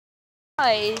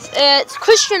Guys, it's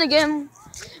Christian again.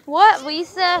 What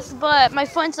recess? But my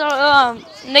friends are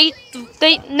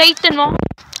Nathan Long.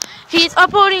 He's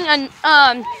uploading a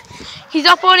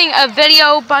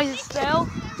video by himself.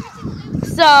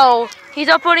 So he's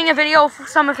uploading a video for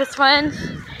some of his friends.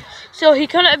 So he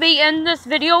couldn't be in this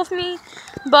video with me.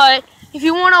 But if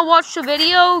you want to watch the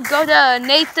video, go to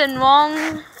Nathan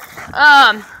Long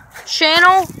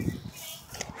channel,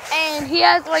 and he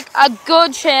has like a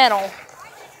good channel.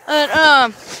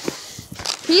 And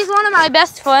he's one of my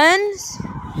best friends.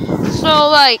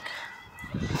 So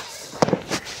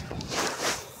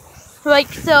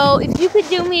so if you could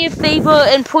do me a favor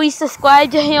and please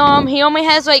subscribe to him. He only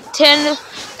has like 10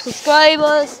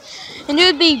 subscribers, and it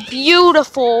would be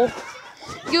beautiful.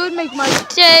 You would make my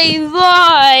day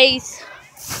rise.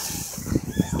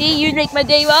 See, you'd make my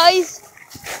day rise.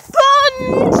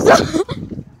 Puns!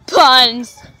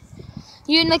 Puns.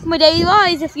 You'd make my day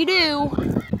rise if you do.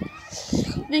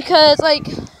 Because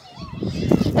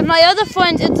and my other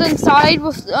friend is inside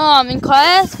with in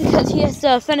class because he has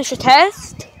to finish a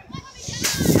test,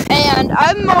 and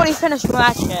I'm already finished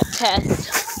my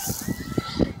test.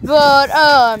 But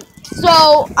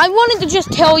so I wanted to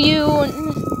just tell you and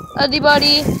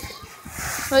everybody,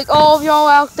 like all of y'all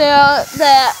out there,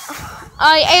 that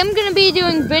I am gonna be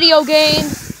doing video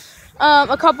games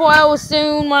a couple hours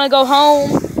soon when I go home.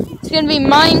 It's gonna be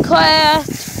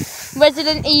Minecraft,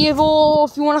 Resident Evil.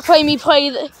 If you want to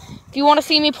if you want to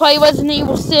see me play Resident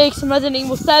Evil 6 and Resident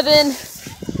Evil 7,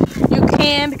 you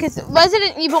can, because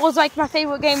Resident Evil is like my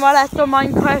favorite game right after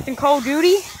Minecraft and Call of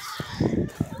Duty.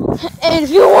 And if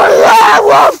you want to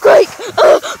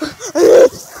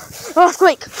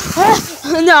earthquake,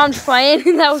 no, I'm just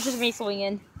playing. That was just me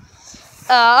swinging.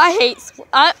 I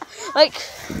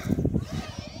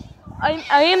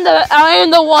am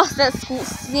the one that's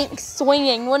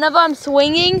swinging. Whenever I'm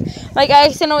swinging, I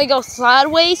accidentally go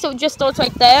sideways, so it just starts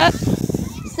like that.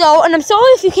 So, and I'm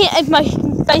sorry if my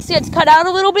face gets cut out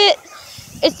a little bit.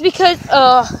 It's because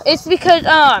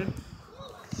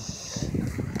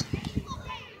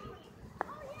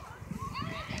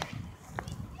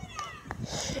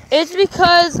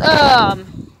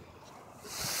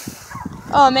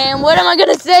oh man, what am I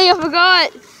gonna say? I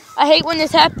forgot. I hate when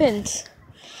this happens.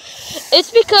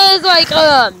 It's because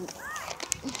oh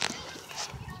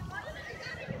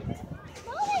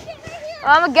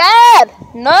my god!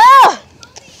 No!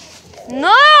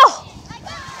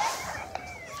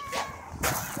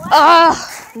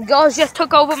 Girls just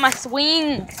took over my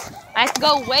swing. I have to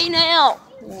go away now.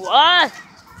 What?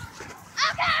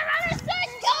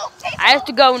 I have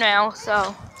to go now,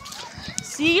 so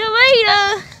see you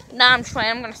later. Nah, I'm just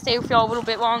playing. I'm gonna stay with y'all a little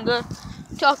bit longer.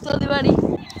 Talk to everybody.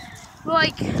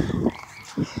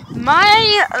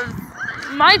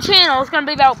 My channel is gonna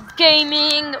be about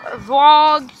gaming,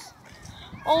 vlogs,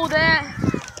 all that.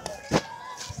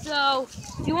 So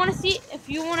if you wanna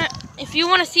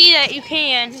see that, you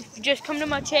can just come to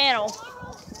my channel.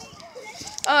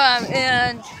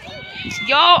 And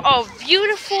y'all are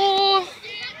beautiful.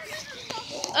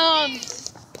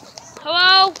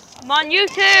 Hello, I'm on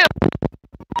YouTube.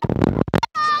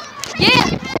 Yeah,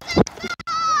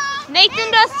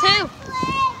 Nathan does too.